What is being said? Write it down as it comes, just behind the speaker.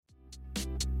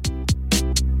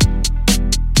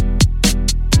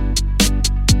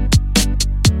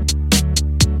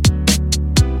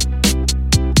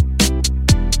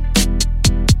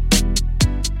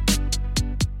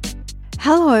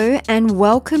and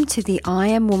welcome to the I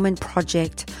Am Woman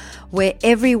Project, where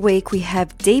every week we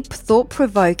have deep,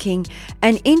 thought-provoking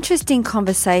and interesting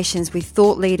conversations with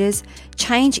thought leaders,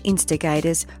 change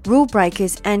instigators, rule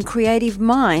breakers and creative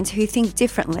minds who think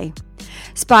differently,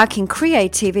 sparking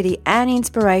creativity and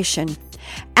inspiration.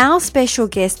 Our special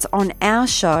guests on our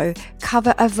show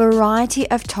cover a variety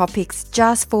of topics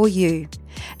just for you,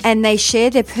 and they share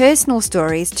their personal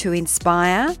stories to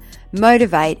inspire,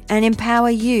 motivate and empower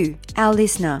you, our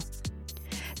listener.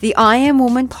 The I Am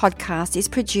Woman podcast is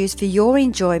produced for your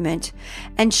enjoyment,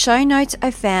 and show notes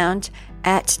are found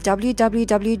at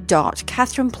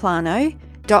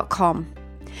www.catherineplano.com.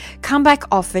 Come back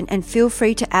often and feel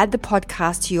free to add the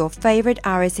podcast to your favourite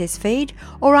RSS feed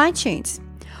or iTunes.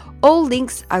 All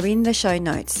links are in the show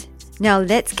notes. Now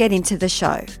let's get into the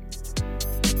show.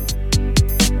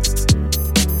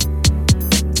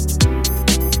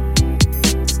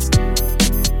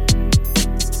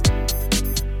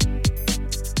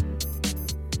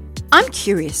 I'm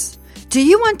curious. Do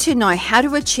you want to know how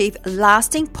to achieve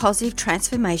lasting positive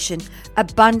transformation,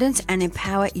 abundance, and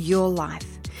empower your life?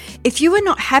 If you are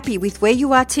not happy with where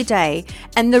you are today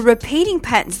and the repeating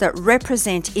patterns that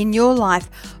represent in your life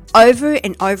over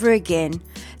and over again,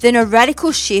 then a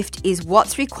radical shift is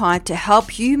what's required to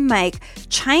help you make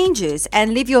changes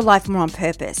and live your life more on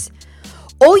purpose.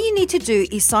 All you need to do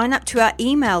is sign up to our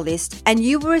email list and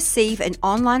you will receive an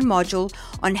online module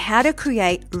on how to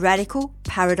create radical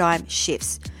paradigm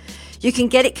shifts. You can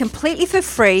get it completely for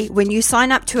free when you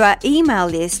sign up to our email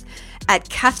list at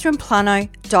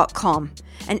catherineplano.com.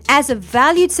 And as a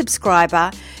valued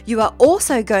subscriber, you are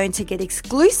also going to get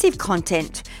exclusive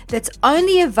content that's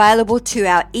only available to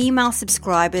our email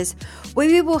subscribers, where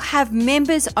we will have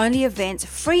members-only events,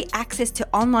 free access to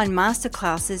online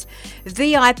masterclasses,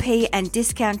 VIP and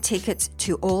discount tickets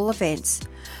to all events.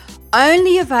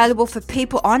 Only available for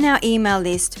people on our email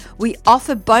list, we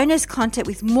offer bonus content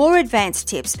with more advanced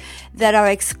tips that are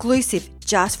exclusive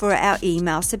just for our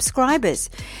email subscribers.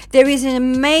 There is an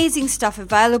amazing stuff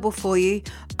available for you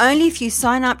only if you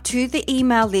sign up to the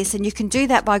email list, and you can do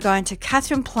that by going to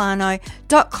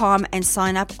catherineplano.com and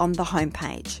sign up on the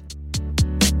homepage.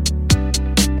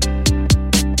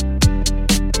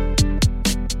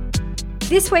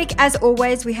 This week, as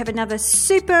always, we have another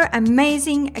super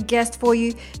amazing guest for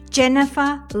you,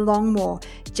 Jennifer Longmore.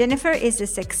 Jennifer is a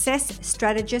success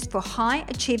strategist for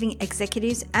high-achieving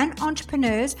executives and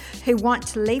entrepreneurs who want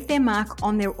to leave their mark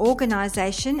on their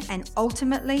organization and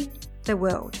ultimately the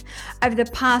world. Over the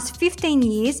past 15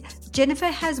 years, Jennifer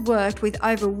has worked with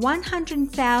over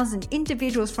 100,000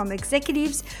 individuals, from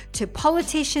executives to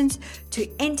politicians to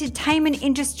entertainment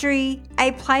industry,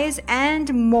 A players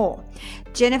and more.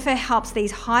 Jennifer helps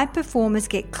these high performers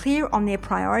get clear on their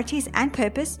priorities and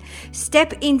purpose,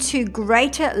 step into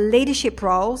greater leadership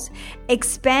roles,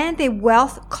 expand their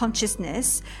wealth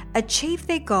consciousness, achieve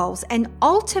their goals, and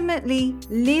ultimately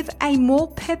live a more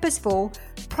purposeful,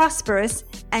 prosperous,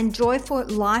 and joyful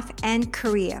life and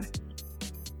career.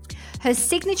 Her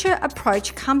signature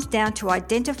approach comes down to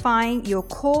identifying your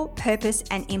core purpose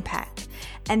and impact,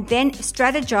 and then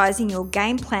strategizing your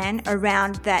game plan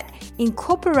around that,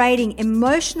 incorporating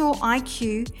emotional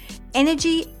IQ,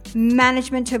 energy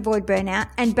management to avoid burnout,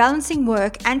 and balancing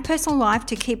work and personal life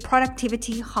to keep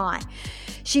productivity high.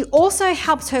 She also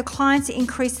helps her clients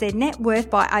increase their net worth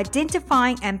by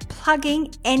identifying and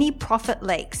plugging any profit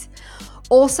leaks.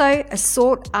 Also a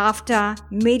sought-after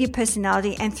media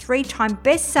personality and 3-time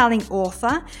best-selling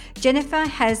author, Jennifer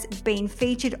has been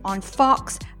featured on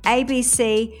Fox,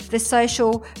 ABC, The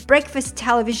Social, Breakfast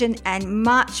Television, and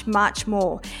much, much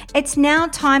more. It's now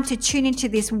time to tune into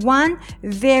this one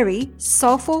very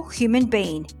soulful human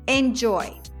being.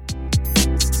 Enjoy.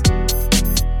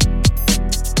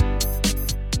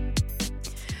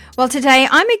 Well, today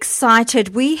I'm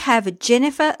excited. We have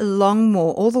Jennifer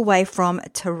Longmore all the way from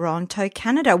Toronto,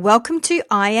 Canada. Welcome to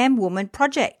I Am Woman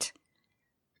Project.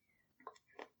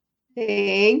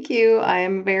 Thank you. I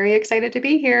am very excited to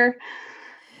be here.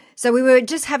 So we were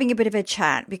just having a bit of a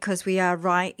chat because we are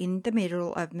right in the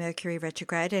middle of Mercury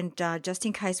retrograde, and just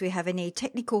in case we have any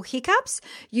technical hiccups,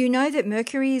 you know that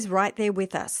Mercury is right there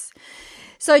with us.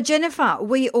 So Jennifer,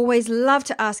 we always love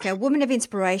to ask our woman of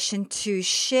inspiration to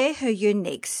share her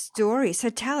unique story. So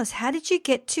tell us, how did you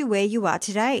get to where you are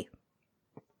today?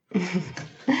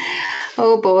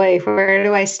 Oh boy, where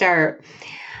do I start?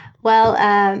 Well,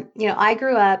 I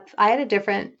grew up, I had a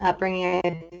different upbringing,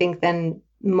 I think, than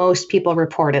most people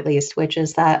report, at least, which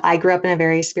is that I grew up in a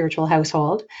very spiritual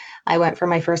household. I went for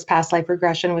my first past life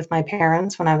regression with my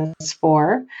parents when I was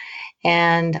 4.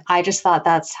 And I just thought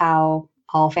that's how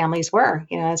all families were,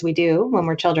 as we do when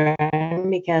we're children,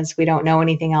 because we don't know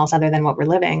anything else other than what we're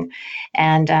living.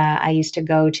 And I used to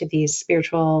go to these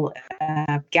spiritual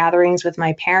gatherings with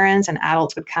my parents, and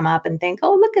adults would come up and think,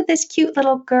 oh, look at this cute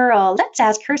little girl. Let's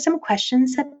ask her some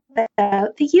questions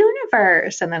about the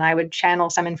universe. And then I would channel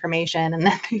some information, and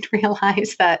then they'd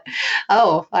realize that,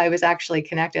 oh, I was actually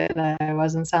connected. I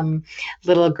wasn't some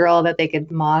little girl that they could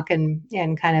mock and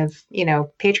kind of,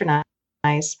 patronize.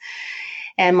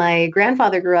 And my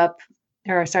grandfather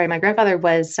my grandfather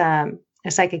was a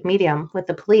psychic medium with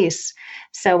the police.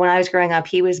 So when I was growing up,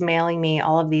 he was mailing me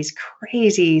all of these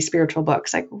crazy spiritual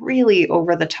books, like really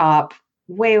over the top,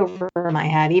 way over my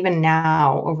head, even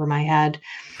now over my head,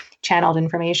 channeled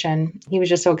information. He was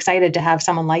just so excited to have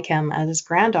someone like him as his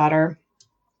granddaughter.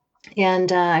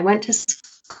 And I went to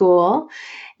school,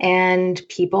 and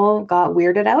people got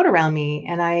weirded out around me,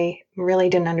 and I really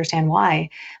didn't understand why.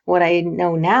 What I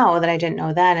know now that I didn't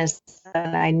know then is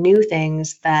that I knew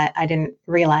things that I didn't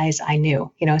realize I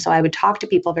knew. So I would talk to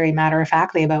people very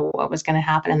matter-of-factly about what was going to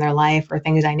happen in their life or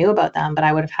things I knew about them, but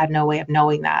I would have had no way of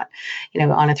knowing that,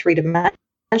 on a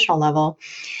three-dimensional level.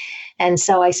 And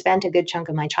so I spent a good chunk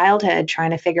of my childhood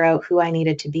trying to figure out who I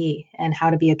needed to be and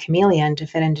how to be a chameleon to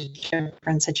fit into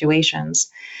different situations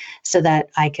so that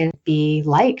I could be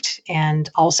liked, and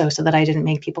also so that I didn't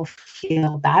make people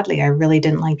feel badly. I really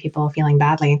didn't like people feeling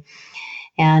badly.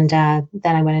 And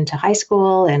then I went into high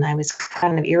school, and I was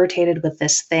kind of irritated with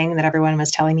this thing that everyone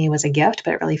was telling me was a gift,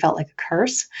 but it really felt like a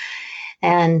curse.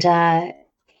 And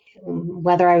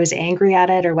whether I was angry at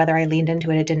it or whether I leaned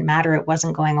into it, it didn't matter. It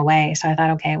wasn't going away. So I thought,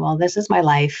 okay, well, this is my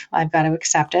life. I've got to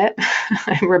accept it.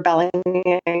 Rebelling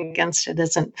against it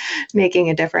isn't making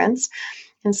a difference.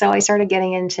 And so I started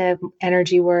getting into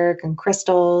energy work and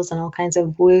crystals and all kinds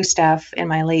of woo stuff in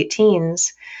my late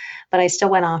teens. But I still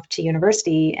went off to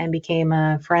university and became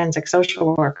a forensic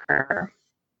social worker.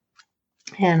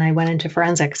 And I went into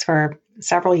forensics for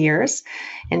several years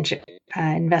and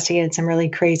investigated some really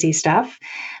crazy stuff.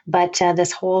 But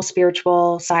this whole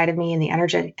spiritual side of me and the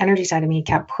energy side of me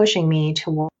kept pushing me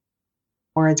towards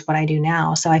what I do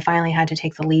now. So I finally had to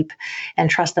take the leap and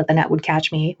trust that the net would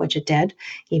catch me, which it did,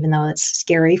 even though it's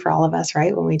scary for all of us,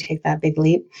 right, when we take that big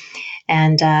leap.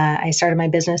 And I started my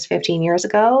business 15 years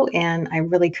ago, and I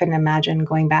really couldn't imagine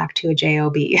going back to a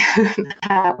job.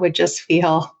 That would just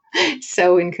feel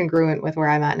so incongruent with where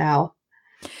I'm at now.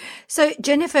 So,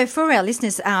 Jennifer, for our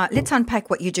listeners, let's unpack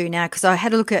what you do now, because I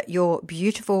had a look at your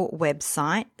beautiful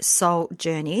website, Soul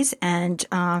Journeys, and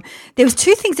there was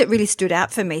two things that really stood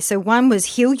out for me. So one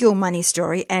was Heal Your Money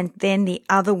Story, and then the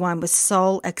other one was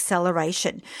Soul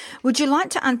Acceleration. Would you like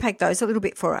to unpack those a little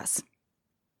bit for us?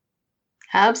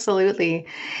 Absolutely.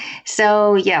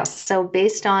 So, yes. So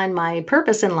based on my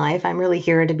purpose in life, I'm really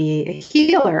here to be a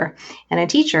healer and a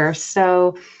teacher.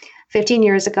 So 15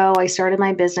 years ago, I started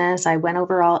my business. I went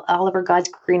over all over God's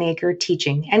green acre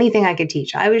teaching anything I could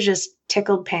teach. I was just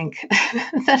tickled pink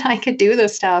that I could do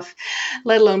this stuff,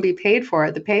 let alone be paid for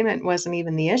it. The payment wasn't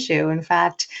even the issue. In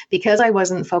fact, because I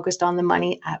wasn't focused on the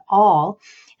money at all,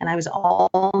 and I was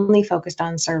only focused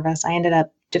on service, I ended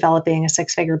up developing a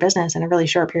 6-figure business in a really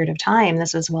short period of time.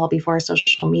 This was well before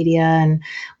social media and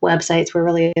websites were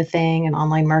really a thing, and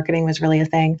online marketing was really a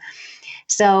thing.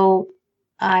 So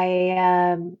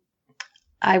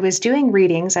I was doing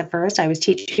readings at first. I was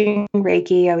teaching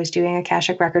Reiki. I was doing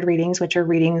Akashic record readings, which are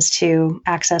readings to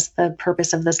access the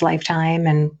purpose of this lifetime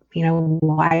and,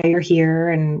 why you're here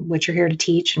and what you're here to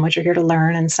teach and what you're here to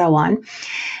learn and so on.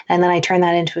 And then I turned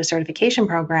that into a certification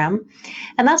program.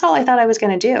 And that's all I thought I was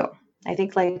going to do. I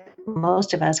think like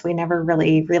most of us, we never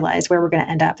really realized where we're going to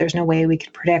end up. There's no way we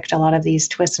could predict a lot of these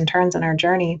twists and turns in our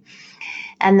journey.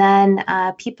 And then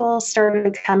people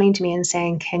started coming to me and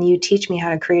saying, can you teach me how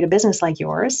to create a business like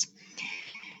yours?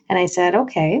 And I said,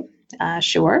 okay,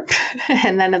 sure.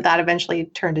 And then that eventually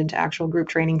turned into actual group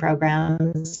training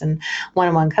programs and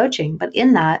one-on-one coaching. But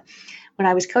in that, when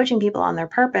I was coaching people on their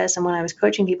purpose and when I was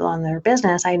coaching people on their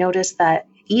business, I noticed that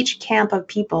each camp of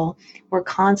people were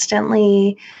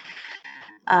constantly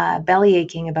belly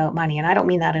aching about money. And I don't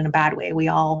mean that in a bad way. We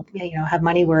all, have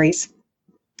money worries.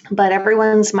 But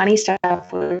everyone's money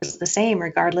stuff was the same,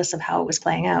 regardless of how it was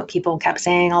playing out. People kept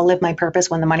saying, I'll live my purpose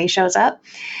when the money shows up.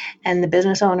 And the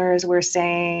business owners were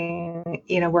saying,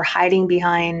 we're hiding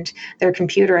behind their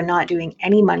computer and not doing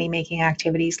any money-making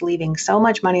activities, leaving so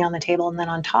much money on the table. And then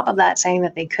on top of that, saying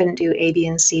that they couldn't do A, B,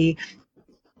 and C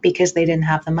because they didn't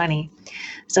have the money.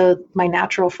 So my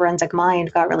natural forensic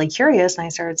mind got really curious, and I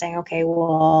started saying, okay,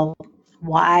 well,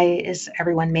 why is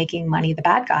everyone making money the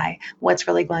bad guy? What's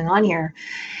really going on here?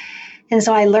 And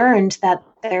so I learned that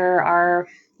there are,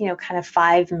 kind of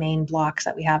 5 main blocks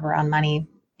that we have around money.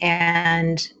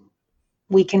 And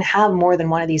we can have more than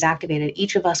one of these activated.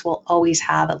 Each of us will always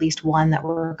have at least one that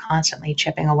we're constantly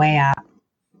chipping away at.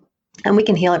 And we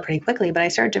can heal it pretty quickly. But I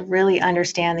started to really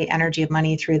understand the energy of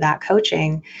money through that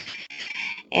coaching.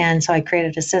 And so I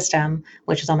created a system,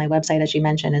 which is on my website, as you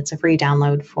mentioned. It's a free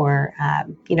download for,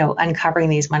 uncovering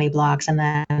these money blocks and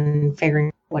then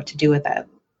figuring what to do with it.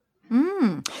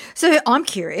 So I'm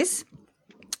curious,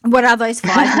 what are those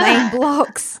 5 main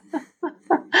blocks?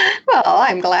 Well,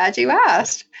 I'm glad you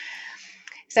asked.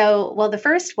 So, the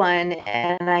first one,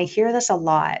 and I hear this a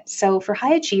lot. So for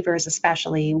high achievers,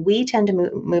 especially, we tend to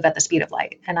move at the speed of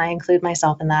light, and I include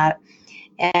myself in that.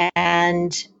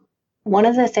 And one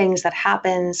of the things that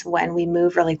happens when we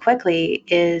move really quickly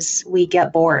is we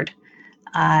get bored,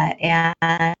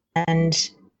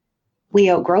 and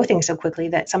we outgrow things so quickly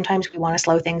that sometimes we want to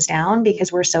slow things down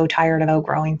because we're so tired of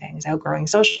outgrowing things, outgrowing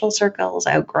social circles,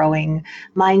 outgrowing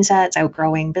mindsets,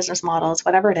 outgrowing business models,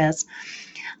 whatever it is.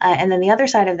 And then the other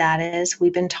side of that is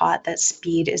we've been taught that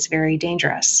speed is very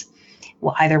dangerous.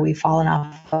 Well, either we've fallen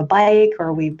off a bike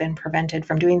or we've been prevented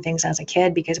from doing things as a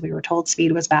kid because we were told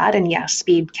speed was bad. And yes,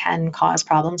 speed can cause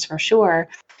problems for sure.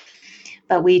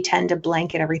 But we tend to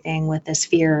blanket everything with this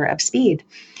fear of speed.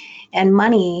 And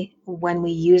money, when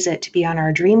we use it to be on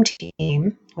our dream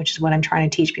team, which is what I'm trying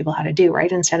to teach people how to do,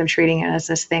 right? Instead of treating it as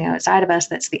this thing outside of us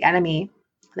that's the enemy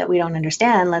that we don't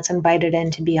understand, let's invite it in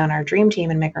to be on our dream team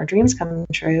and make our dreams come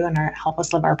true and help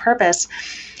us live our purpose.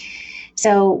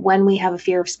 So when we have a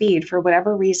fear of speed, for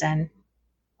whatever reason,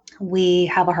 we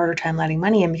have a harder time letting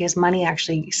money in because money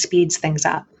actually speeds things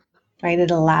up, right?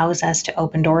 It allows us to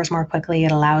open doors more quickly.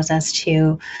 It allows us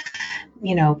to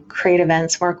create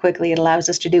events more quickly. It allows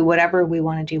us to do whatever we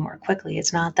want to do more quickly.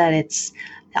 It's not that it's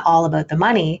all about the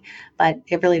money, but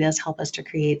it really does help us to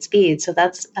create speed. So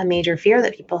that's a major fear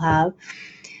that people have.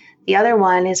 The other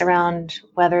one is around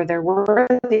whether they're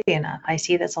worthy enough. I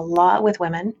see this a lot with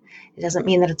women. It doesn't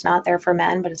mean that it's not there for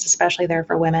men, but it's especially there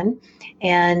for women.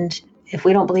 And if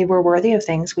we don't believe we're worthy of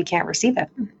things, we can't receive it.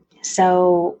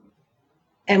 So,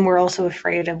 and we're also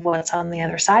afraid of what's on the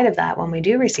other side of that when we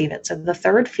do receive it. So the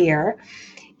third fear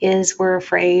is we're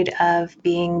afraid of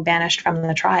being banished from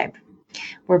the tribe.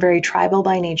 We're very tribal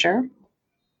by nature.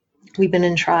 We've been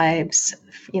in tribes,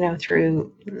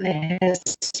 through the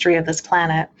history of this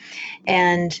planet,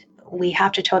 and we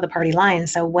have to toe the party line.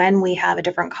 So when we have a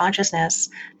different consciousness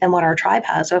than what our tribe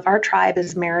has, so if our tribe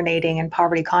is marinating in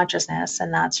poverty consciousness,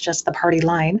 and that's just the party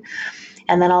line,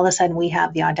 and then all of a sudden we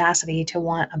have the audacity to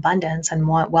want abundance and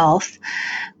want wealth,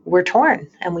 we're torn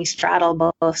and we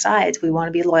straddle both sides. We want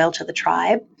to be loyal to the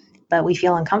tribe, but we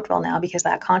feel uncomfortable now because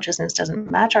that consciousness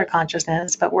doesn't match our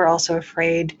consciousness, but we're also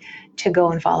afraid to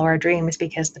go and follow our dreams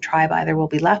because the tribe either will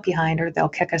be left behind or they'll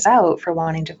kick us out for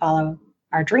wanting to follow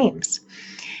our dreams.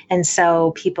 And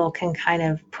so people can kind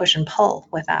of push and pull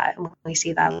with that. We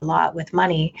see that a lot with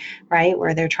money, right?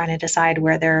 Where they're trying to decide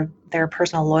where their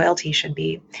personal loyalty should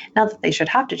be. Not that they should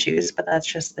have to choose, but that's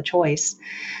just the choice.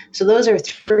 So those are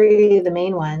 3 of the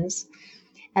main ones.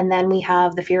 And then we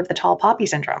have the fear of the tall poppy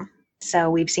syndrome.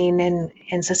 So we've seen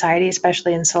in society,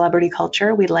 especially in celebrity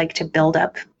culture, we like to build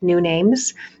up new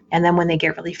names. And then when they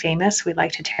get really famous, we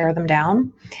like to tear them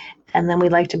down. And then we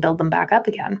like to build them back up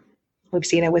again. We've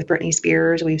seen it with Britney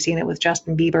Spears. We've seen it with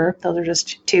Justin Bieber. Those are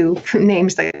just 2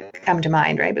 names that come to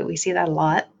mind, right? But we see that a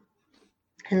lot.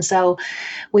 And so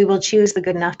we will choose the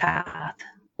good enough path.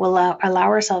 We'll allow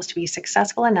ourselves to be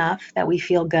successful enough that we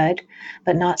feel good,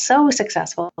 but not so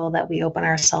successful that we open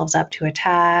ourselves up to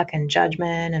attack and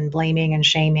judgment and blaming and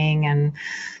shaming and,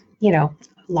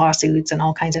 lawsuits and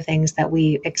all kinds of things that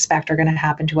we expect are going to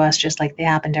happen to us just like they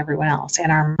happen to everyone else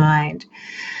in our mind.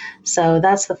 So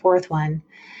that's the 4th one.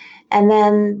 And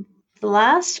then the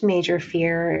last major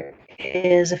fear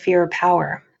is a fear of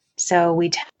power. So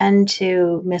we tend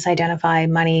to misidentify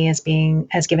money as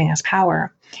giving us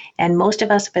power. And most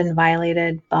of us have been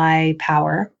violated by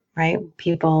power, right?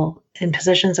 People in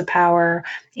positions of power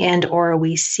or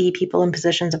we see people in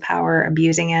positions of power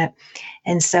abusing it.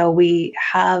 And so we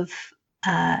have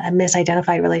a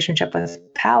misidentified relationship with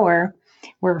power.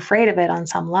 We're afraid of it on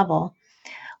some level,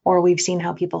 or we've seen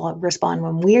how people respond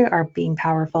when we are being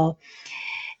powerful.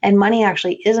 And money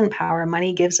actually isn't power.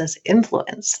 Money gives us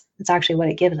influence. It's actually what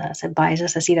it gives us. It buys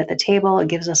us a seat at the table. It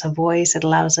gives us a voice. It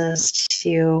allows us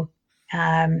to,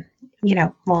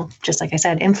 just like I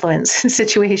said, influence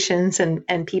situations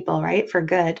and people, right, for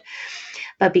good.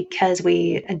 But because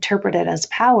we interpret it as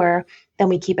power, then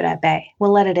we keep it at bay.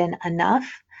 We'll let it in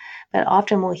enough, But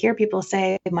often we'll hear people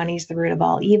say money's the root of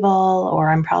all evil, or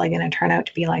I'm probably going to turn out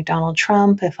to be like Donald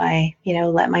Trump if I,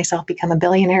 let myself become a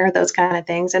billionaire, those kind of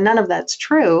things. And none of that's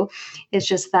true. It's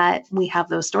just that we have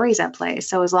those stories at play.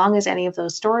 So as long as any of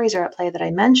those stories are at play that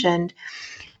I mentioned,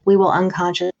 we will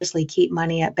unconsciously keep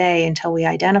money at bay until we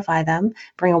identify them,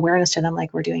 bring awareness to them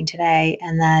like we're doing today,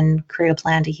 and then create a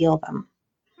plan to heal them.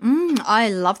 I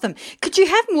love them. Could you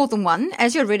have more than one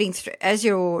as you're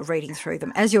talking through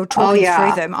them?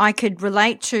 I could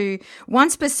relate to one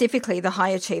specifically, the high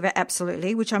achiever,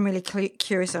 absolutely, which I'm really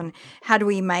curious on. How do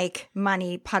we make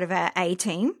money part of our A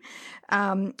team?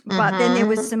 But then there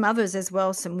was some others as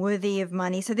well, some worthy of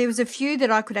money. So there was a few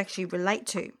that I could actually relate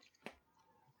to.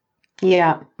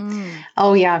 Yeah.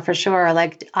 Oh, yeah, for sure.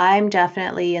 Like I'm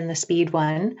definitely in the speed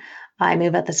one. I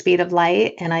move at the speed of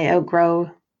light and I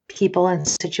outgrow people and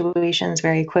situations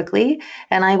very quickly.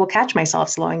 And I will catch myself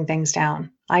slowing things down.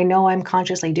 I know I'm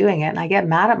consciously doing it and I get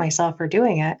mad at myself for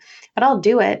doing it, but I'll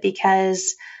do it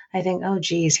because I think, oh,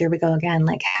 geez, here we go again.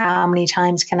 Like how many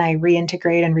times can I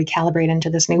reintegrate and recalibrate into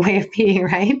this new way of being,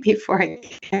 right? Before I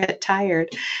get tired.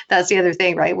 That's the other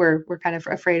thing, right? We're kind of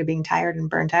afraid of being tired and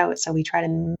burnt out. So we try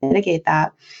to mitigate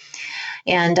that.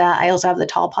 And I also have the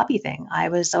tall poppy thing. I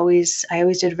always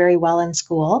did very well in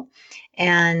school.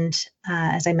 And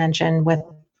as I mentioned, with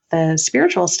the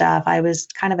spiritual stuff, I was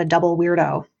kind of a double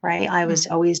weirdo, right? I was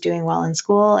always doing well in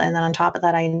school. And then on top of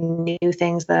that, I knew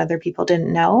things that other people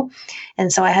didn't know.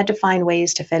 And so I had to find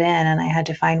ways to fit in and I had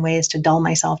to find ways to dull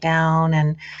myself down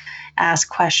and ask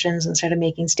questions instead of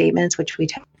making statements, which we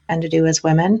tend to do as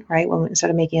women, right? Instead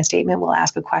of making a statement, we'll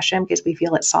ask a question because we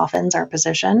feel it softens our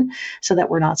position so that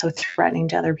we're not so threatening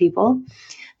to other people,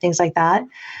 things like that.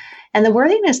 And the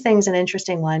worthiness thing is an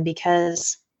interesting one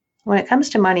because when it comes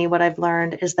to money, what I've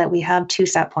learned is that we have two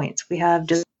set points. We have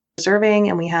deserving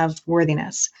and we have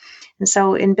worthiness. And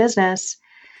so in business,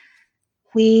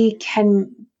 we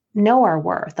can know our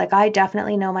worth. Like I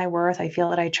definitely know my worth. I feel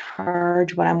that I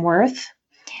charge what I'm worth.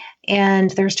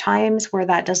 And there's times where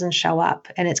that doesn't show up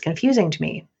and it's confusing to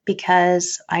me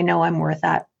because I know I'm worth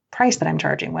that price that I'm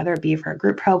charging, whether it be for a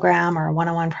group program or a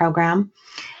one-on-one program.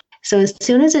 So as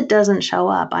soon as it doesn't show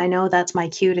up, I know that's my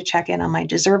cue to check in on my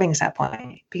deserving set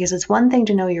point, because it's one thing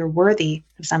to know you're worthy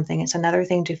of something. It's another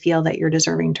thing to feel that you're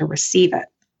deserving to receive it.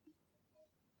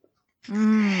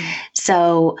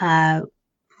 So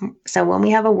when we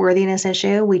have a worthiness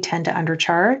issue, we tend to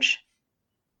undercharge.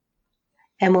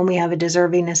 And when we have a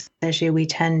deservingness issue, we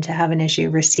tend to have an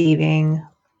issue receiving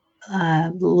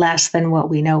less than what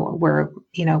we know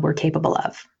we're capable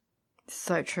of.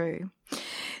 So true.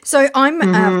 So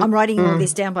I'm writing all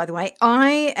this down, by the way.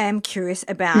 I am curious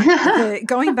about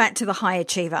going back to the high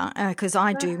achiever because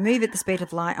I do move at the speed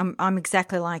of light. I'm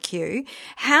exactly like you.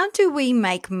 How do we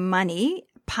make money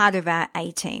part of our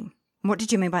A team? What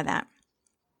did you mean by that?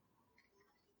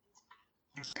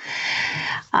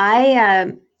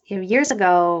 Years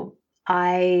ago,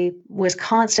 I was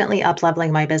constantly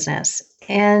up-leveling my business.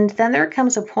 And then there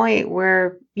comes a point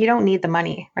where you don't need the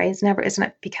money, right?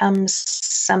 It becomes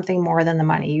something more than the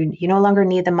money. You no longer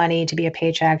need the money to be a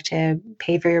paycheck to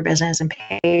pay for your business and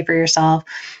pay for yourself.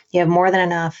 You have more than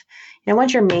enough.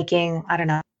 Once you're making, I don't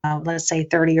know, let's say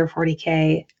 30 or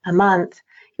 40K a month,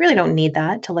 you really don't need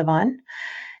that to live on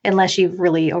unless you've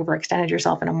really overextended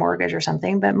yourself in a mortgage or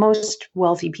something. But most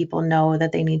wealthy people know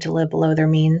that they need to live below their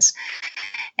means.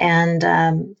 And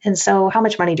so how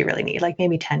much money do you really need? Like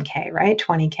maybe 10K, right?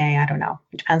 20K, I don't know.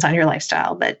 It depends on your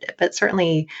lifestyle, but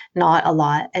certainly not a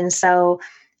lot. And so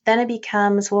then it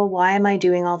becomes, well, why am I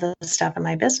doing all this stuff in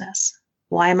my business?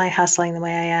 Why am I hustling the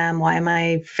way I am? Why am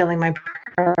I filling my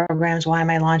programs? Why am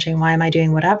I launching? Why am I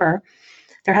doing whatever?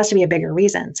 There has to be a bigger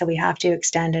reason. So we have to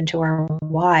extend into our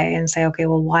why and say, okay,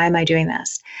 well, why am I doing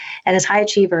this? And as high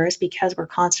achievers, because we're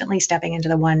constantly stepping into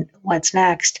the what's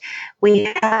next,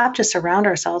 we have to surround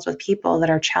ourselves with people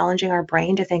that are challenging our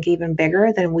brain to think even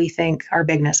bigger than we think our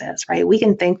bigness is, right? We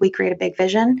can think we create a big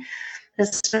vision.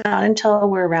 It's not until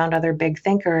we're around other big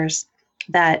thinkers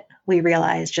that we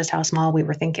realize just how small we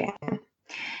were thinking.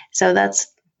 So that's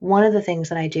one of the things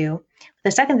that I do. The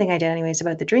second thing I did anyways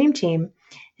about the dream team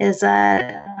is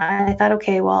that I thought,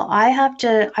 okay, well, I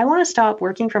want to stop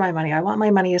working for my money. I want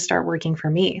my money to start working for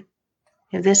me.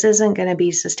 If this isn't going to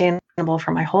be sustainable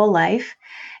for my whole life,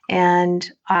 and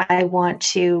I want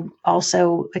to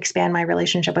also expand my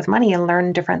relationship with money and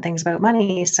learn different things about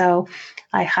money. So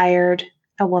I hired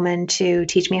a woman to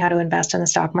teach me how to invest in the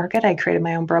stock market. I created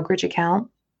my own brokerage account.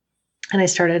 And I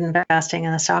started investing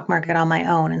in the stock market on my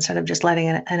own instead of just letting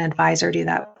an advisor do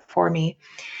that for me.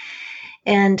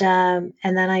 And then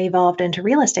I evolved into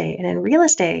real estate. And in real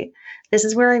estate, this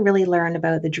is where I really learned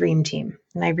about the dream team.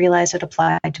 And I realized it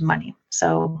applied to money.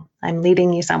 So I'm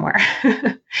leading you somewhere.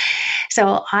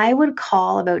 So I would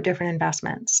call about different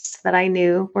investments that I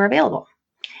knew were available.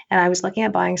 And I was looking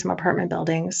at buying some apartment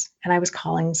buildings, and I was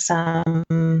calling some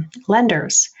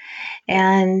lenders,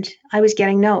 and I was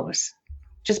getting no's,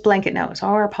 just blanket no's. Oh,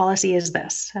 our policy is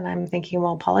this. And I'm thinking,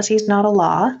 well, policy is not a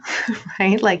law,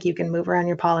 right? Like you can move around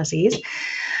your policies.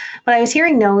 But I was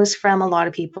hearing no's from a lot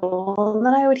of people, and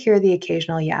then I would hear the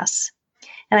occasional yes.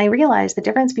 And I realized the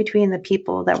difference between the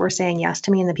people that were saying yes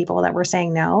to me and the people that were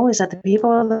saying no is that the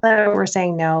people that were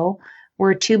saying no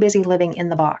were too busy living in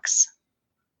the box.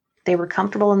 They were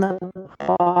comfortable in the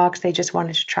box. They just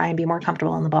wanted to try and be more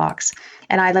comfortable in the box.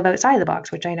 And I live outside the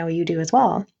box, which I know you do as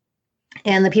well.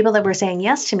 And the people that were saying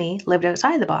yes to me lived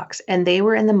outside the box. And they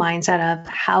were in the mindset of,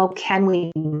 how can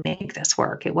we make this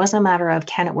work? It wasn't a matter of,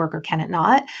 can it work or can it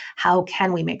not? How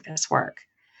can we make this work?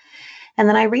 And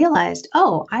then I realized,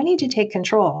 oh, I need to take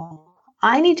control.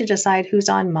 I need to decide who's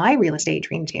on my real estate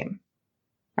dream team,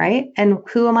 right? And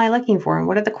who am I looking for? And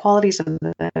what are the qualities of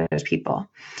those people?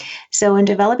 So in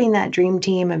developing that dream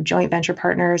team of joint venture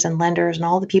partners and lenders and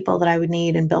all the people that I would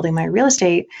need in building my real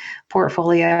estate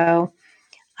portfolio,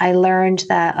 I learned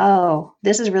that, oh,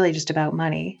 this is really just about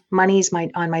money. Money's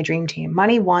on my dream team.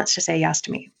 Money wants to say yes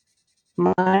to me.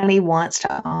 Money wants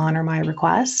to honor my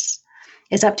requests.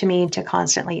 It's up to me to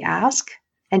constantly ask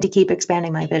and to keep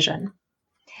expanding my vision.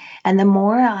 And the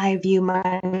more I view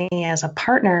money as a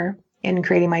partner in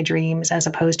creating my dreams, as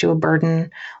opposed to a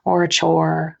burden or a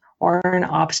chore or an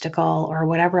obstacle or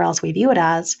whatever else we view it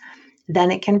as,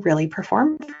 then it can really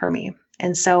perform for me.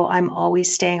 And so I'm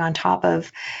always staying on top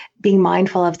of being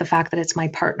mindful of the fact that it's my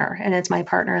partner and it's my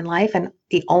partner in life. And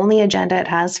the only agenda it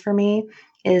has for me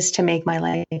is to make my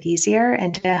life easier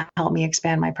and to help me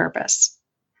expand my purpose.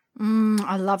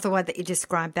 I love the way that you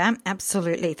described that.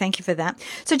 Absolutely. Thank you for that.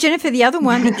 So, Jennifer, the other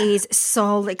one is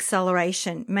soul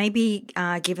acceleration. Maybe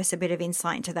give us a bit of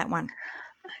insight into that one.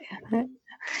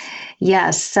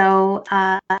 Yes. So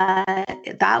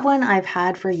that one I've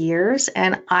had for years,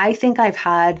 and I think I've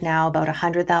had now about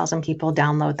 100,000 people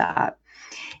download that.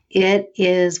 It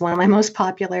is one of my most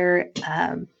popular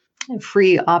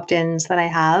free opt-ins that I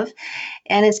have.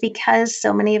 And it's because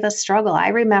so many of us struggle. I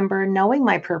remember knowing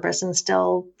my purpose and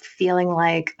still feeling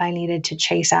like I needed to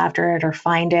chase after it or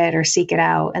find it or seek it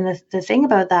out. And the thing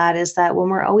about that is that when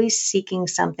we're always seeking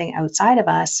something outside of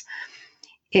us,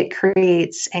 it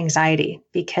creates anxiety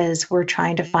because we're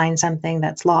trying to find something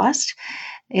that's lost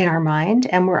in our mind.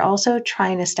 And we're also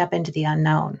trying to step into the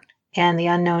unknown. And the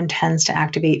unknown tends to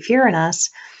activate fear in us.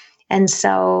 And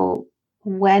so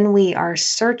when we are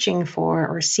searching for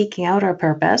or seeking out our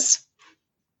purpose,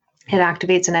 it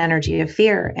activates an energy of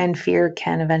fear, and fear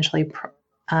can eventually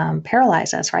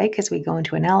paralyze us, right? Because we go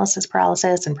into analysis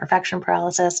paralysis and perfection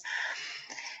paralysis.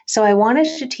 So I wanted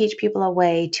to teach people a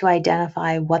way to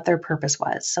identify what their purpose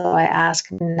was. So I ask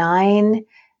 9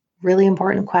 really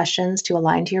important questions to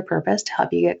align to your purpose, to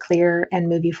help you get clear and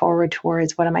move you forward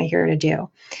towards what am I here to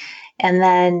do. And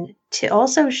then to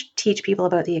also teach people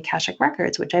about the Akashic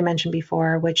Records, which I mentioned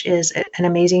before, which is an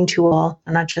amazing tool.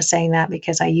 I'm not just saying that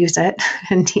because I use it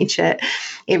and teach it.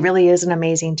 It really is an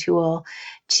amazing tool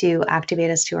to activate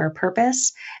us to our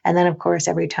purpose. And then, of course,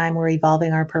 every time we're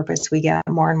evolving our purpose, we get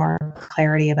more and more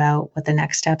clarity about what the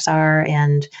next steps are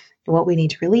and what we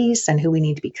need to release and who we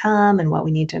need to become and what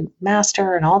we need to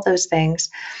master and all those things.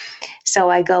 So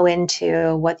I go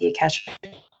into what the Akashic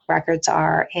Records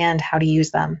are and how to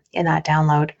use them in that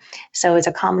download. So it's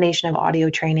a combination of audio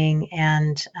training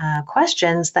and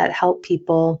questions that help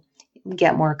people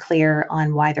get more clear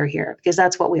on why they're here, because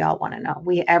that's what we all want to know.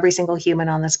 Every single human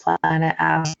on this planet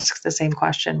asks the same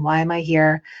question: why am I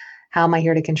here? How am I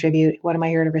here to contribute? What am I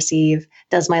here to receive?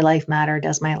 Does my life matter?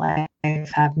 Does my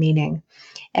life have meaning?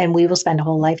 And we will spend a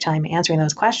whole lifetime answering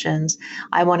those questions.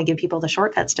 I want to give people the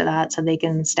shortcuts to that so they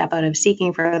can step out of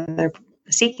seeking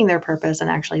their purpose and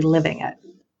actually living it.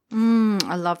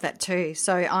 I love that too.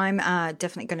 So I'm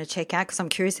definitely going to check out, because I'm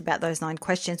curious about those 9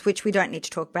 questions, which we don't need to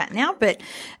talk about now, but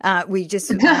we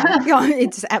just,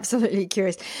 it's absolutely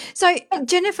curious. So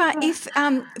Jennifer, if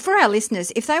for our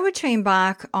listeners, if they were to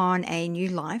embark on a new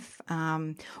life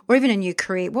or even a new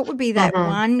career, what would be that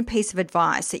one piece of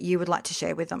advice that you would like to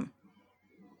share with them?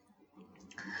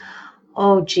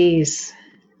 Oh, geez.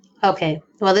 Okay.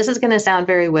 Well, this is going to sound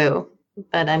very woo,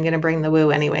 but I'm going to bring the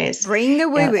woo anyways. Bring the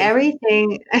woo.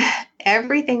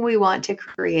 Everything we want to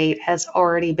create has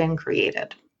already been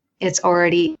created. It's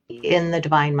already in the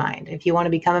divine mind. If you want to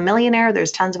become a millionaire,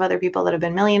 there's tons of other people that have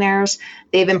been millionaires.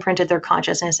 They've imprinted their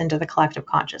consciousness into the collective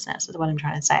consciousness, is what I'm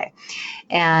trying to say.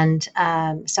 And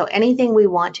so anything we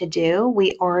want to do,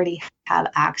 we already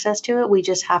have access to it. We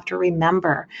just have to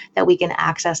remember that we can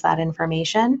access that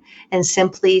information and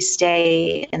simply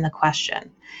stay in the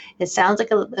question. It sounds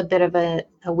like a bit of a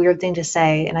weird thing to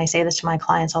say, and I say this to my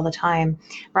clients all the time.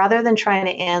 Rather than trying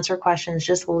to answer questions,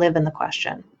 just live in the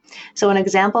question. So an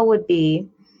example would be,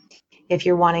 if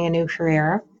you're wanting a new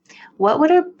career, what would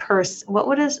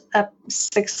a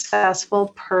successful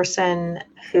person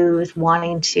who's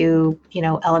wanting to,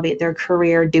 elevate their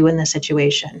career do in this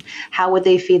situation? How would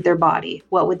they feed their body?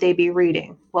 What would they be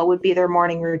reading? What would be their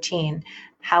morning routine?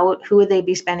 Who would they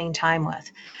be spending time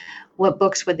with? What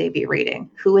books would they be reading?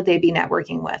 Who would they be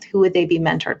networking with? Who would they be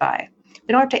mentored by?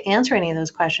 We don't have to answer any of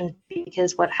those questions,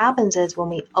 because what happens is when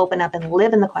we open up and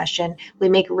live in the question, we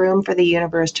make room for the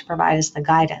universe to provide us the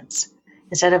guidance.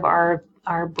 Instead of our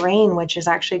brain, which is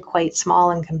actually quite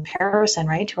small in comparison,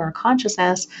 right, to our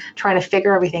consciousness, trying to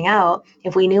figure everything out.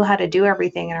 If we knew how to do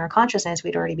everything in our consciousness,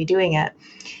 we'd already be doing it.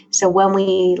 So when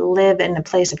we live in a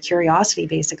place of curiosity,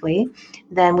 basically,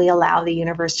 then we allow the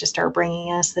universe to start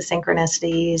bringing us the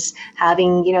synchronicities,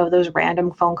 having, those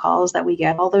random phone calls that we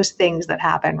get, all those things that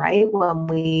happen, right, when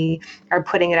we are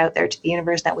putting it out there to the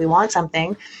universe that we want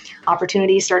something.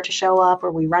 Opportunities start to show up,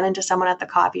 or we run into someone at the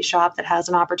coffee shop that has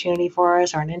an opportunity for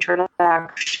us, or an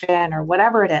introduction, or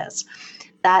whatever it is.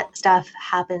 That stuff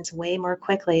happens way more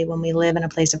quickly when we live in a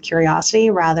place of curiosity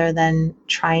rather than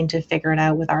trying to figure it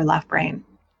out with our left brain.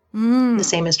 The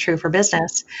same is true for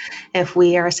business. If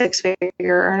we are a 6-figure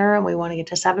earner and we want to get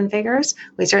to 7 figures,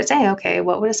 we start saying, okay,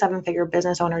 what would a 7-figure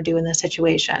business owner do in this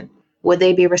situation? Would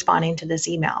they be responding to this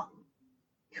email?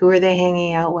 Who are they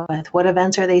hanging out with? What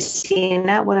events are they seeing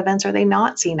at? What events are they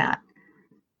not seeing at?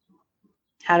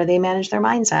 How do they manage their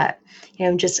mindset?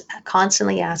 Just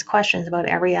constantly ask questions about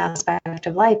every aspect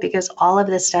of life, because all of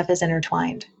this stuff is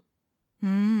intertwined.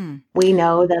 We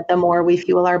know that the more we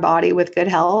fuel our body with good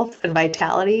health and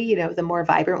vitality, the more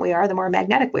vibrant we are, the more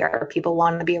magnetic we are. People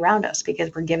want to be around us because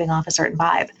we're giving off a certain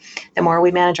vibe. The more we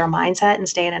manage our mindset and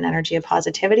stay in an energy of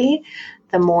positivity,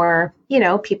 the more,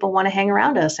 people want to hang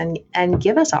around us and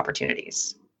give us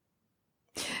opportunities.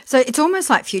 So it's almost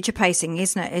like future pacing,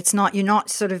 isn't it? It's not, you're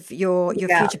not sort of, you're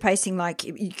future pacing, like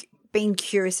being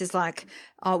curious is like,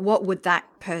 what would that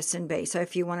person be? So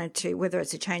if you wanted to, whether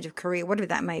it's a change of career, whatever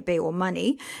that may be, or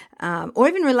money, or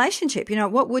even relationship,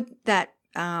 what would that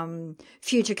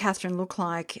future Catherine look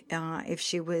like if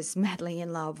she was madly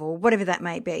in love, or whatever that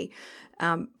may be?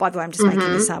 By the way, I'm just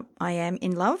making this up. I am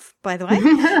in love, by the way,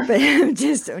 but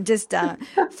just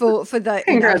for the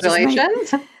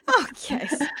congratulations. Oh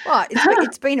yes, well,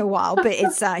 it's been a while, but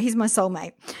he's my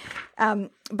soulmate.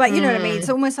 But you know what I mean? It's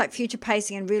almost like future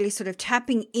pacing and really sort of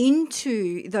tapping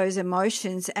into those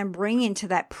emotions and bringing into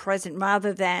that present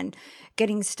rather than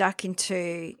getting stuck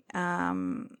into,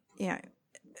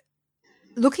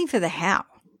 looking for the how.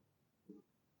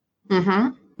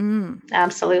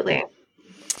 Absolutely.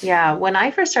 Yeah. When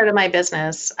I first started my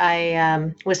business,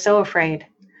 I was so afraid.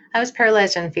 I was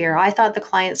paralyzed in fear. I thought the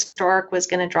client stork was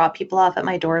going to drop people off at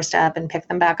my doorstep and pick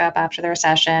them back up after their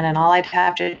session. And all I'd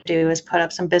have to do is put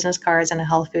up some business cards in a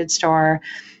health food store,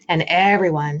 and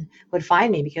everyone would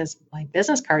find me because my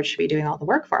business cards should be doing all the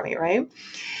work for me, right?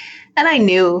 And I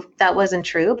knew that wasn't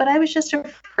true, but I was just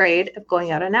afraid of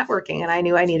going out and networking, and I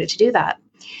knew I needed to do that.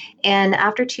 And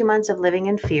after 2 months of living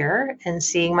in fear and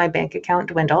seeing my bank account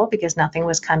dwindle because nothing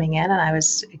was coming in and I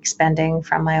was expending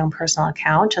from my own personal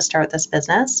account to start this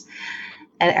business,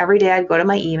 and every day I'd go to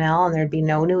my email and there'd be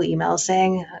no new emails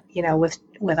saying, with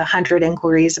 100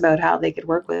 inquiries about how they could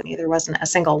work with me. There wasn't a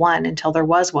single one until there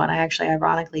was one. I actually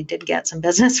ironically did get some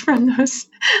business from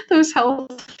those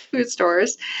health food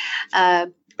stores.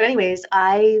 But anyways,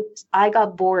 I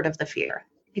got bored of the fear.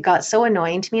 It got so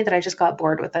annoying to me that I just got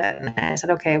bored with it. And I said,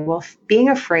 okay, well, being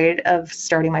afraid of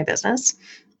starting my business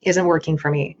isn't working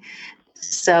for me.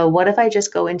 So what if I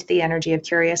just go into the energy of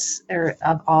curious, or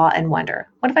of awe and wonder?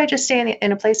 What if I just stay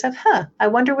in a place of, I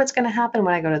wonder what's going to happen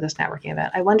when I go to this networking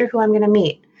event. I wonder who I'm going to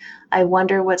meet. I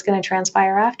wonder what's going to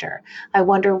transpire after. I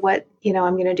wonder what, I'm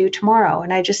going to do tomorrow.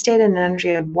 And I just stayed in an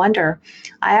energy of wonder.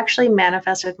 I actually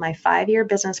manifested my 5-year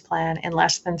business plan in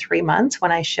less than 3 months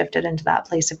when I shifted into that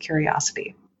place of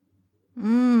curiosity.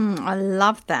 I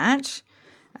love that.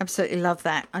 Absolutely love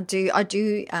that. I do.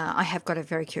 I have got a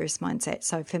very curious mindset.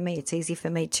 So for me, it's easy for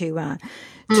me to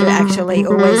actually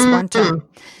always want to.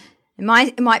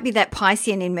 It might be that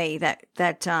Piscean in me that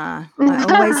I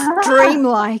always dream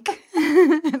like.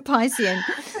 Piscean.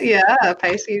 Yeah,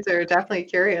 Pisces are definitely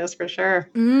curious for sure.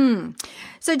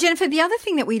 So, Jennifer, the other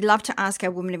thing that we love to ask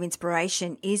our women of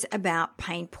inspiration is about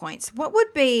pain points. What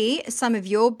would be some of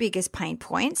your biggest pain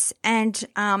points, and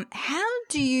how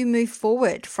do you move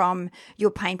forward from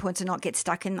your pain points and not get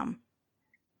stuck in them?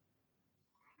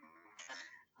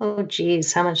 Oh,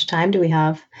 geez, how much time do we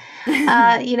have?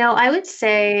 I would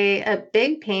say a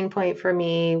big pain point for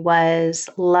me was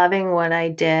loving what I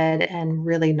did and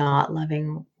really not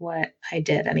loving what I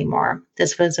did anymore.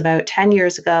 This was about 10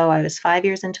 years ago. I was 5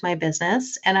 years into my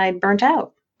business and I burnt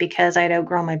out because I'd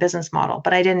outgrown my business model,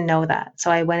 but I didn't know that.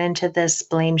 So I went into this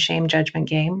blame, shame, judgment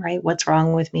game, right? What's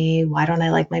wrong with me? Why don't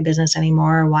I like my business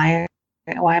anymore? Why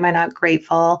am I not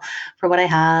grateful for what I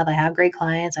have? I have great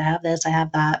clients. I have this, I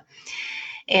have that.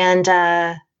 And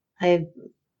I,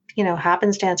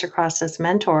 happenstance across this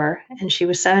mentor, and she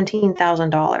was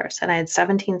 $17,000, and I had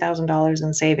 $17,000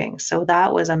 in savings. So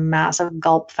that was a massive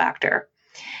gulp factor.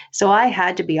 So I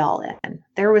had to be all in.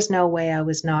 There was no way I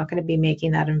was not going to be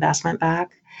making that investment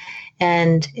back.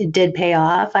 And it did pay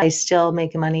off. I still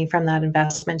make money from that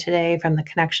investment today, from the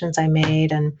connections I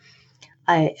made. And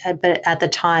but at the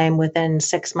time, within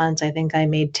 6 months, I think I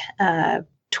made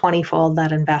 20-fold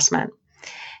that investment.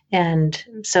 And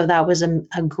so that was a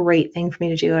great thing for me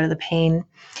to do out of the pain.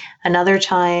 Another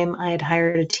time I had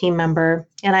hired a team member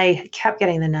and I kept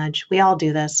getting the nudge. We all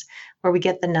do this, where we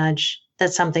get the nudge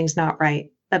that something's not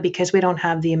right. But because we don't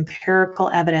have the empirical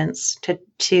evidence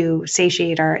to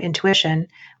satiate our intuition,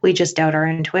 we just doubt our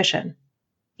intuition.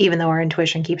 Even though our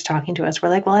intuition keeps talking to us, we're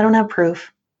like, well, I don't have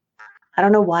proof. I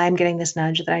don't know why I'm getting this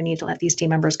nudge that I need to let these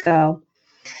team members go.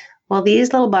 Well,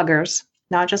 these little buggers,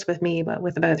 not just with me, but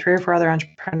with about 3 or 4 other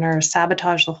entrepreneurs,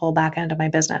 sabotaged the whole back end of my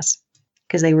business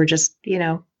because they were just,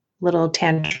 little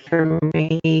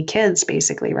tantrumy kids,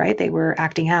 basically, right? They were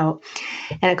acting out.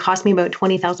 And it cost me about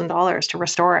 $20,000 to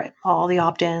restore it. All the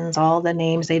opt-ins, all the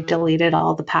names they deleted,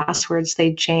 all the passwords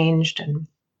they changed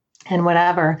and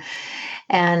whatever.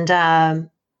 And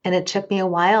it took me a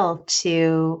while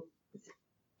to,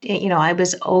 I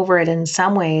was over it in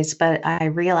some ways, but I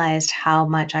realized how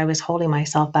much I was holding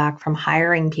myself back from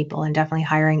hiring people, and definitely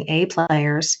hiring A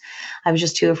players. I was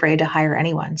just too afraid to hire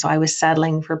anyone. So I was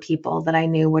settling for people that I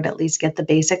knew would at least get the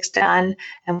basics done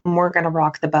and weren't going to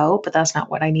rock the boat, but that's not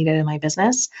what I needed in my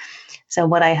business. So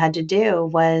what I had to do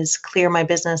was clear my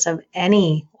business of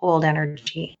any old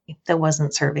energy that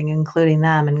wasn't serving, including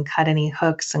them, and cut any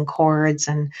hooks and cords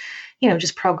and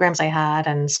just programs I had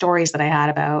and stories that I had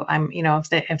about,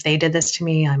 if they did this to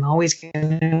me, I'm always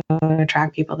going to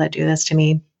attract people that do this to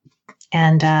me.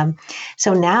 And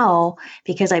so now,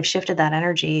 because I've shifted that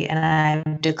energy and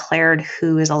I've declared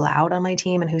who is allowed on my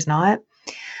team and who's not,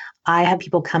 I have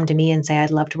people come to me and say,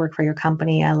 I'd love to work for your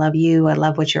company. I love you. I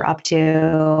love what you're up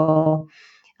to.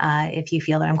 If you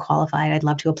feel that I'm qualified, I'd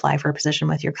love to apply for a position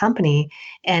with your company.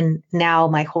 And now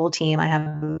my whole team, I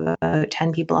have about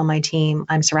 10 people on my team.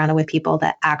 I'm surrounded with people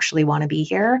that actually want to be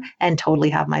here and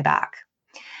totally have my back,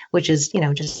 which is,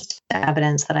 just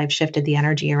evidence that I've shifted the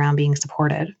energy around being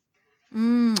supported.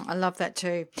 I love that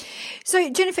too. So,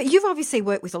 Jennifer, you've obviously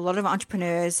worked with a lot of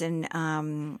entrepreneurs and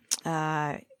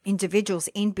individuals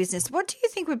in business. What do you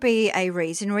think would be a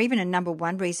reason, or even a number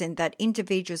one reason, that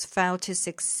individuals fail to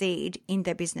succeed in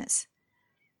their business?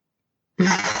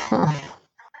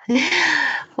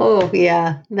 Oh,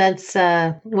 yeah. That's,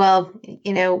 it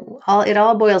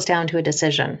all boils down to a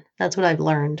decision. That's what I've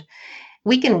learned.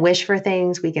 We can wish for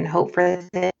things, we can hope for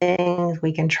things,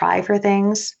 we can try for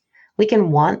things, we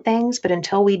can want things, but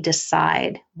until we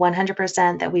decide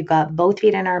 100% that we've got both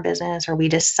feet in our business, or we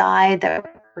decide that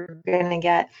we're going to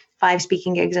get 5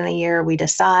 speaking gigs in a year, we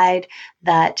decide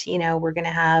that, we're going to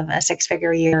have a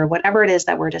 6-figure year, whatever it is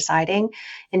that we're deciding,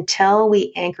 until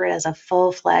we anchor it as a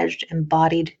full-fledged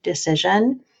embodied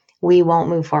decision, we won't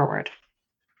move forward.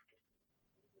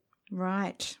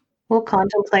 Right. We'll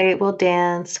contemplate, we'll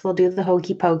dance, we'll do the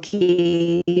hokey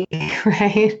pokey,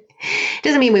 right?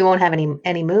 Doesn't mean we won't have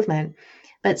any movement,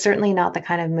 but certainly not the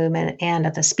kind of movement and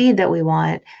at the speed that we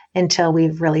want until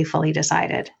we've really fully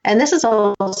decided. And this is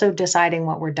also deciding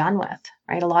what we're done with,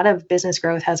 right? A lot of business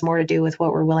growth has more to do with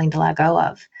what we're willing to let go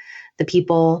of. The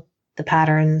people, the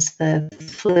patterns, the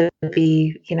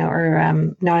flippy,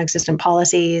 or non-existent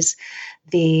policies,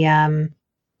 the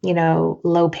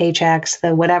low paychecks,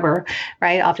 the whatever,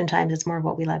 right? Oftentimes it's more of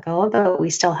what we let go of, but we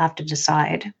still have to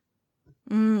decide.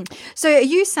 So are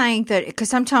you saying that, because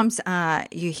sometimes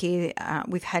you hear,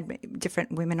 we've had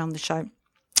different women on the show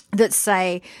that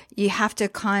say you have to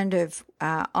kind of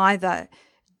either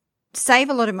save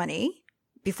a lot of money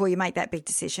before you make that big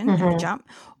decision and the jump,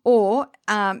 or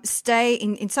stay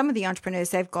in some of the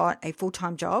entrepreneurs, they've got a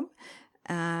full-time job.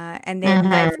 And then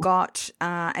they've got,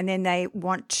 and then they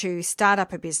want to start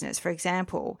up a business, for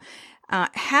example.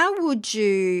 How would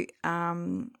you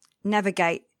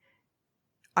navigate,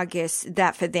 I guess,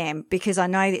 that for them? Because I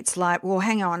know it's like, well,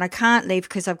 hang on, I can't leave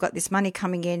because I've got this money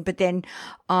coming in, but then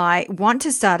I want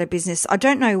to start a business. I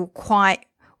don't know quite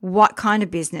what kind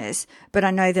of business, but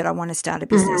I know that I want to start a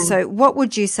business. So what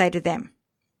would you say to them?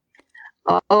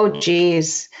 Oh,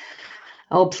 geez.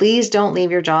 Oh, please don't leave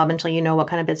your job until you know what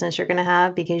kind of business you're going to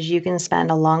have, because you can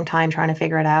spend a long time trying to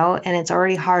figure it out. And it's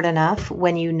already hard enough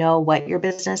when you know what your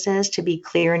business is to be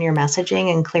clear in your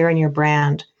messaging and clear in your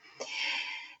brand.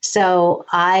 So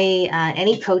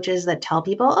any coaches that tell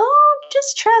people, oh,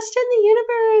 just trust in the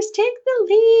universe, take the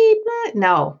leap.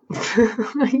 No,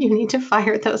 you need to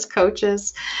fire those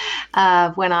coaches.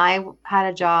 When I had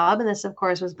a job, and this, of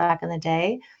course, was back in the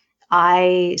day,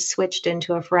 I switched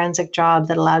into a forensic job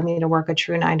that allowed me to work a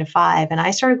true 9 to 5. And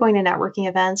I started going to networking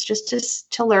events just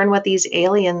to learn what these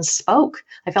aliens spoke.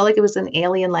 I felt like it was an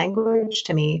alien language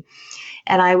to me.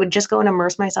 And I would just go and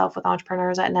immerse myself with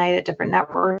entrepreneurs at night at different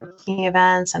networking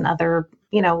events and other,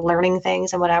 learning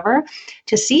things and whatever,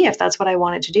 to see if that's what I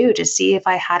wanted to do, to see if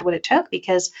I had what it took,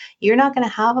 because you're not going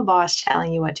to have a boss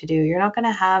telling you what to do. You're not going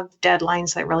to have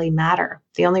deadlines that really matter.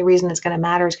 The only reason it's going to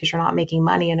matter is because you're not making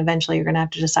money. And eventually you're going to have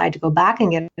to decide to go back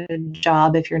and get a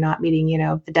job if you're not meeting,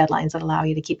 the deadlines that allow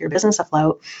you to keep your business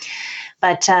afloat.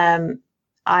 But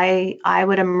I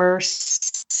would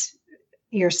immerse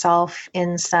yourself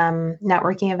in some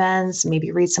networking events,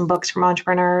 maybe read some books from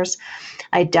entrepreneurs.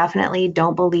 I definitely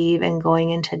don't believe in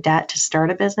going into debt to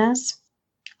start a business.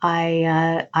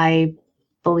 I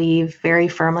believe very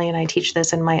firmly, and I teach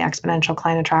this in my exponential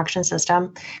client attraction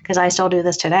system, because I still do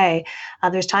this today.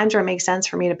 There's times where it makes sense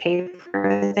for me to pay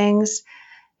for things.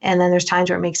 And then there's times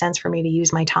where it makes sense for me to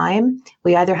use my time.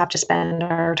 We either have to spend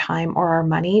our time or our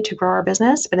money to grow our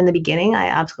business. But in the beginning, I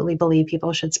absolutely believe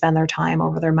people should spend their time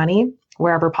over their money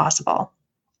wherever possible.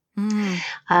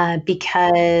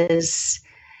 Because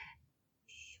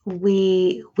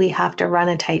we have to run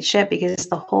a tight ship, because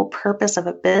the whole purpose of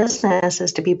a business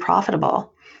is to be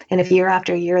profitable. And if year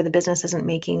after year the business isn't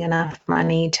making enough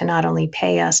money to not only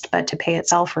pay us, but to pay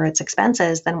itself for its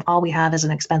expenses, then all we have is an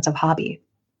expensive hobby.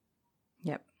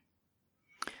 Yep.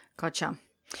 Gotcha.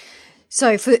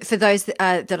 So for those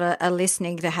that are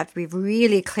listening, they have to be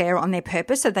really clear on their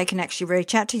purpose, so they can actually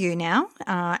reach out to you now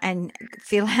and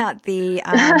fill out the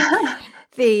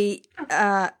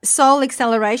soul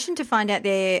acceleration to find out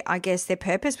their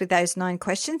purpose with those 9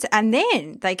 questions, and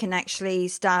then they can actually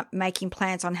start making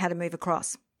plans on how to move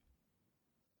across.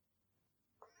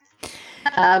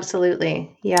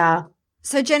 Absolutely. Yeah.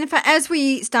 So, Jennifer, as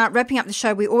we start wrapping up the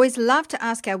show, we always love to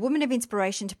ask our woman of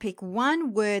inspiration to pick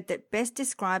one word that best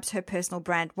describes her personal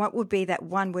brand. What would be that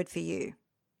one word for you?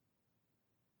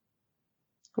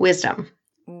 Wisdom.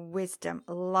 Wisdom.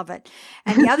 Love it.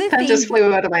 And the other thing... That just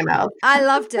flew out of my mouth. I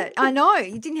loved it. I know.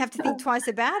 You didn't have to think twice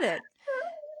about it.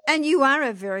 And you are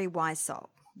a very wise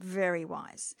soul. Very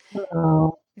wise.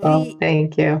 Oh,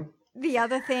 thank you. The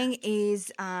other thing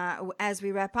is, as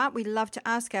we wrap up, we love to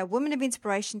ask our woman of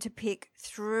inspiration to pick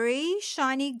 3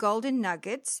 shiny golden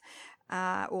nuggets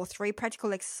or 3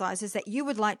 practical exercises that you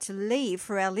would like to leave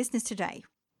for our listeners today.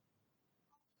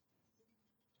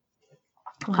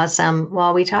 Awesome.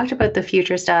 Well, we talked about the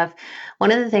future stuff.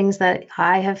 One of the things that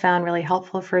I have found really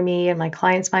helpful for me and my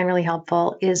clients find really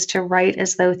helpful is to write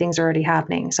as though things are already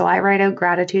happening. So I write out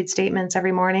gratitude statements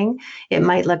every morning. It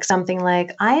might look something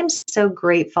like, I am so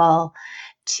grateful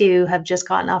to have just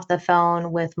gotten off the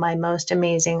phone with my most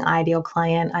amazing ideal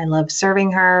client. I love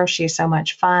serving her. She's so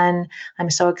much fun.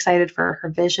 I'm so excited for her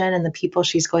vision and the people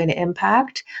she's going to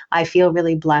impact. I feel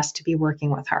really blessed to be working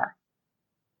with her.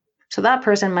 So that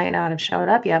person might not have showed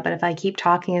up yet, but if I keep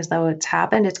talking as though it's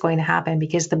happened, it's going to happen,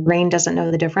 because the brain doesn't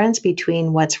know the difference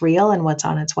between what's real and what's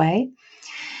on its way.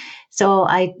 So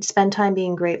I spend time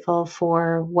being grateful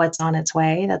for what's on its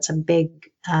way. That's a big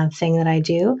thing that I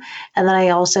do. And then I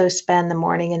also spend the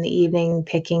morning and the evening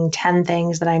picking 10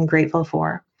 things that I'm grateful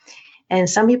for. And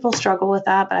some people struggle with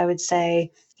that, but I would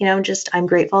say, I'm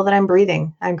grateful that I'm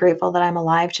breathing. I'm grateful that I'm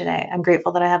alive today. I'm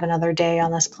grateful that I have another day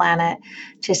on this planet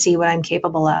to see what I'm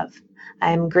capable of.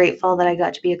 I'm grateful that I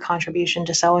got to be a contribution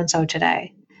to so-and-so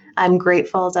today. I'm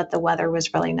grateful that the weather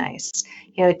was really nice.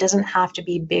 It doesn't have to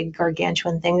be big,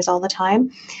 gargantuan things all the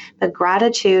time, but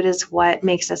gratitude is what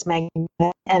makes us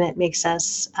magnetic, and it makes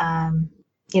us,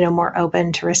 more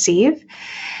open to receive.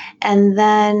 And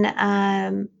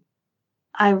then,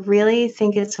 I really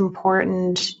think it's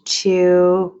important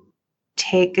to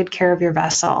take good care of your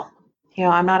vessel.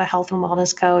 I'm not a health and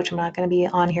wellness coach. I'm not going to be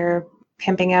on here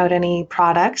pimping out any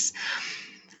products.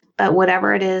 But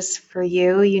whatever it is for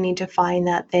you, you need to find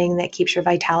that thing that keeps your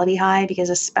vitality high, because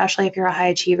especially if you're a high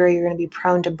achiever, you're going to be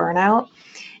prone to burnout.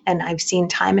 And I've seen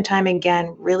time and time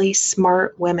again, really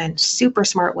smart women, super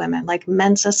smart women, like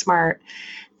Mensa smart,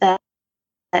 that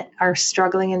are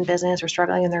struggling in business or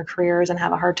struggling in their careers and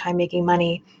have a hard time making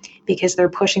money because they're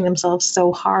pushing themselves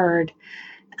so hard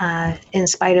in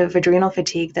spite of adrenal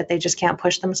fatigue that they just can't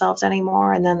push themselves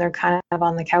anymore. And then they're kind of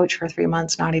on the couch for 3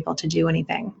 months, not able to do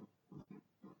anything.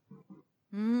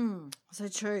 So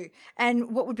true.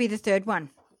 And what would be the third one?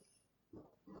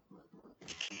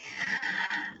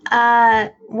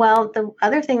 Well, the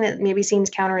other thing that maybe seems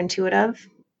counterintuitive,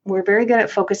 we're very good at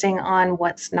focusing on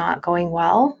what's not going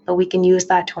well, but we can use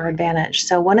that to our advantage.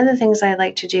 So one of the things I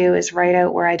like to do is write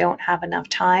out where I don't have enough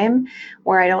time,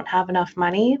 where I don't have enough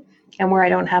money, and where I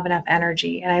don't have enough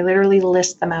energy. And I literally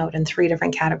list them out in 3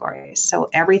 different categories. So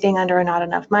everything under not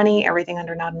enough money, everything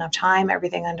under not enough time,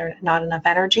 everything under not enough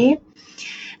energy.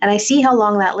 And I see how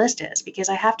long that list is, because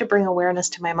I have to bring awareness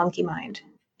to my monkey mind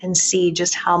and see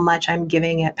just how much I'm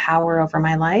giving it power over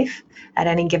my life at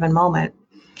any given moment.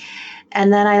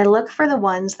 And then I look for the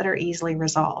ones that are easily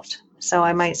resolved. So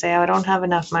I might say, I don't have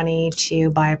enough money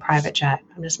to buy a private jet.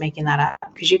 I'm just making that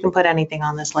up, because you can put anything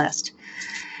on this list.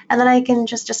 And then I can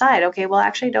just decide, okay, well,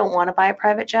 actually I don't want to buy a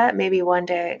private jet. Maybe one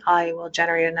day I will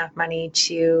generate enough money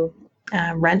to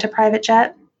rent a private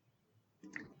jet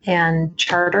and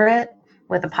charter it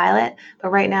with a pilot.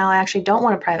 But right now I actually don't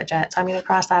want a private jet, so I'm going to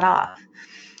cross that off.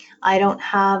 I don't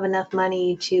have enough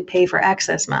money to pay for X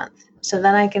this month. So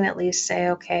then I can at least say,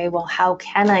 okay, well, how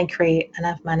can I create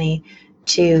enough money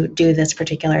to do this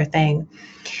particular thing?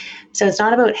 So it's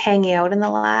not about hanging out in the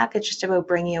lack. It's just about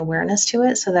bringing awareness to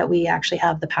it so that we actually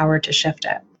have the power to shift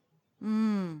it.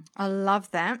 I love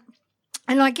that.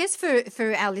 And I guess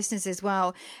for our listeners as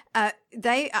well,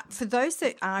 for those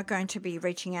that are going to be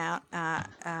reaching out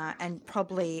and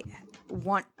probably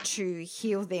want to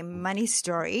heal their money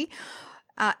story,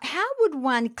 how would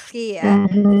one clear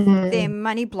their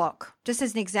money block? Just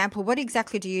as an example, what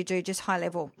exactly do you do, just high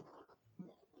level?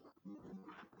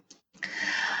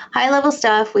 High level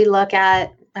stuff, we look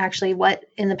at actually what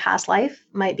in the past life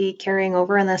might be carrying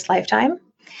over in this lifetime,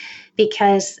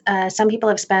 because some people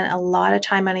have spent a lot of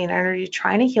time, money, and energy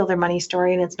trying to heal their money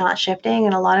story, and it's not shifting.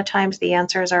 And a lot of times the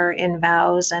answers are in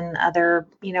vows and other,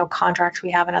 contracts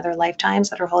we have in other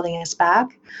lifetimes that are holding us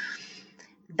back.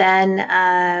 Then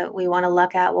we want to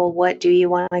look at, well, what do you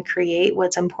want to create?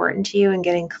 What's important to you, and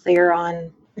getting clear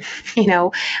on,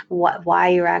 why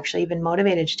you're actually even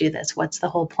motivated to do this. What's the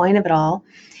whole point of it all?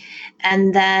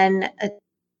 And then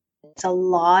it's a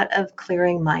lot of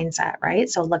clearing mindset, right?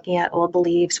 So looking at old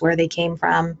beliefs, where they came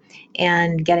from,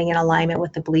 and getting in alignment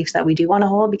with the beliefs that we do want to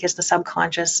hold, because the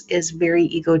subconscious is very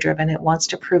ego driven. It wants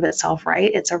to prove itself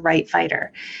right. It's a right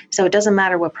fighter. So it doesn't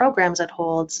matter what programs it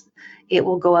holds, it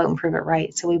will go out and prove it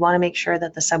right. So we want to make sure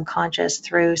that the subconscious,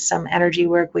 through some energy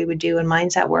work we would do and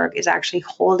mindset work, is actually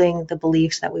holding the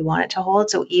beliefs that we want it to hold.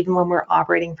 So even when we're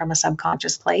operating from a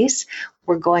subconscious place,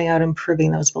 we're going out and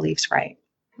proving those beliefs right.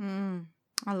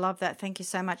 I love that. Thank you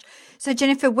so much. So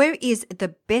Jennifer, where is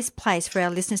the best place for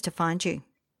our listeners to find you?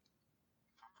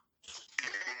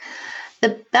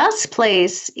 The best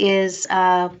place is,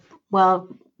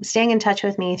 staying in touch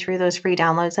with me through those free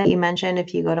downloads that you mentioned.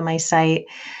 If you go to my site,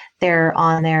 they're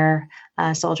on there,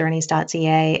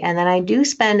 souljourneys.ca. And then I do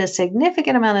spend a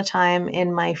significant amount of time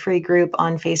in my free group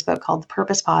on Facebook called the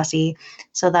Purpose Posse.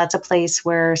 So that's a place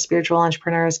where spiritual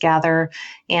entrepreneurs gather,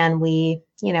 and I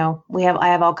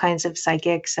have all kinds of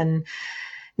psychics and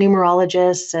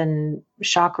numerologists and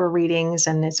chakra readings.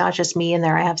 And it's not just me in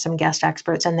there. I have some guest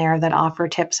experts in there that offer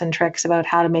tips and tricks about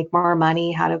how to make more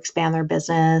money, how to expand their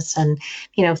business, and,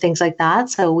 things like that.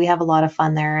 So we have a lot of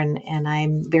fun there, and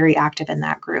I'm very active in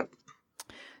that group.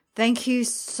 Thank you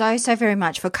so very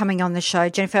much for coming on the show,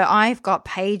 Jennifer. I've got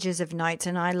pages of notes,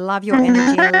 and I love your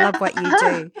energy. I love what you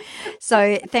do.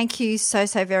 So thank you so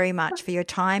very much for your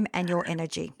time and your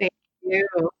energy. Thank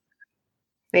you.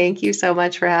 Thank you so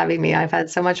much for having me. I've had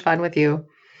so much fun with you.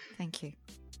 Thank you.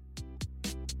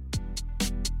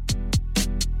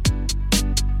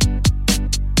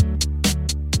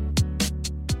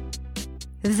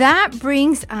 That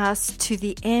brings us to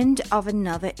the end of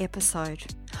another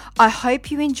episode. I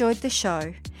hope you enjoyed the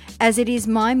show, as it is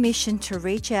my mission to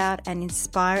reach out and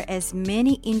inspire as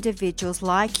many individuals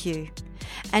like you.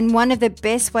 And one of the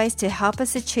best ways to help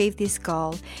us achieve this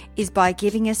goal is by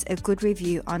giving us a good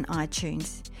review on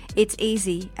iTunes. It's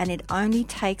easy, and it only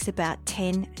takes about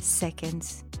 10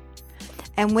 seconds.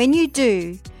 And when you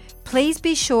do, please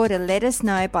be sure to let us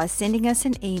know by sending us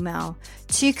an email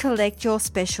to collect your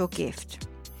special gift,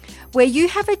 where you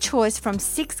have a choice from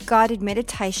 6 guided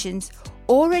meditations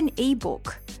or an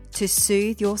ebook to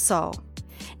soothe your soul.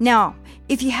 Now,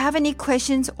 if you have any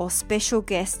questions or special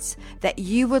guests that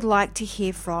you would like to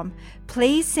hear from,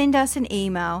 please send us an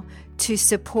email to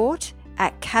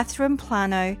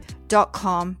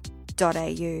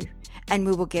support@catherineplano.com.au and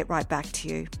we will get right back to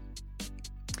you.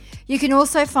 You can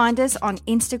also find us on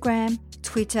Instagram,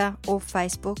 Twitter or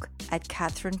Facebook at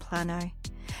Catherine Plano.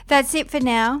 That's it for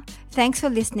now. Thanks for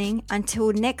listening.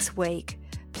 Until next week,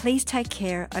 please take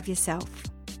care of yourself.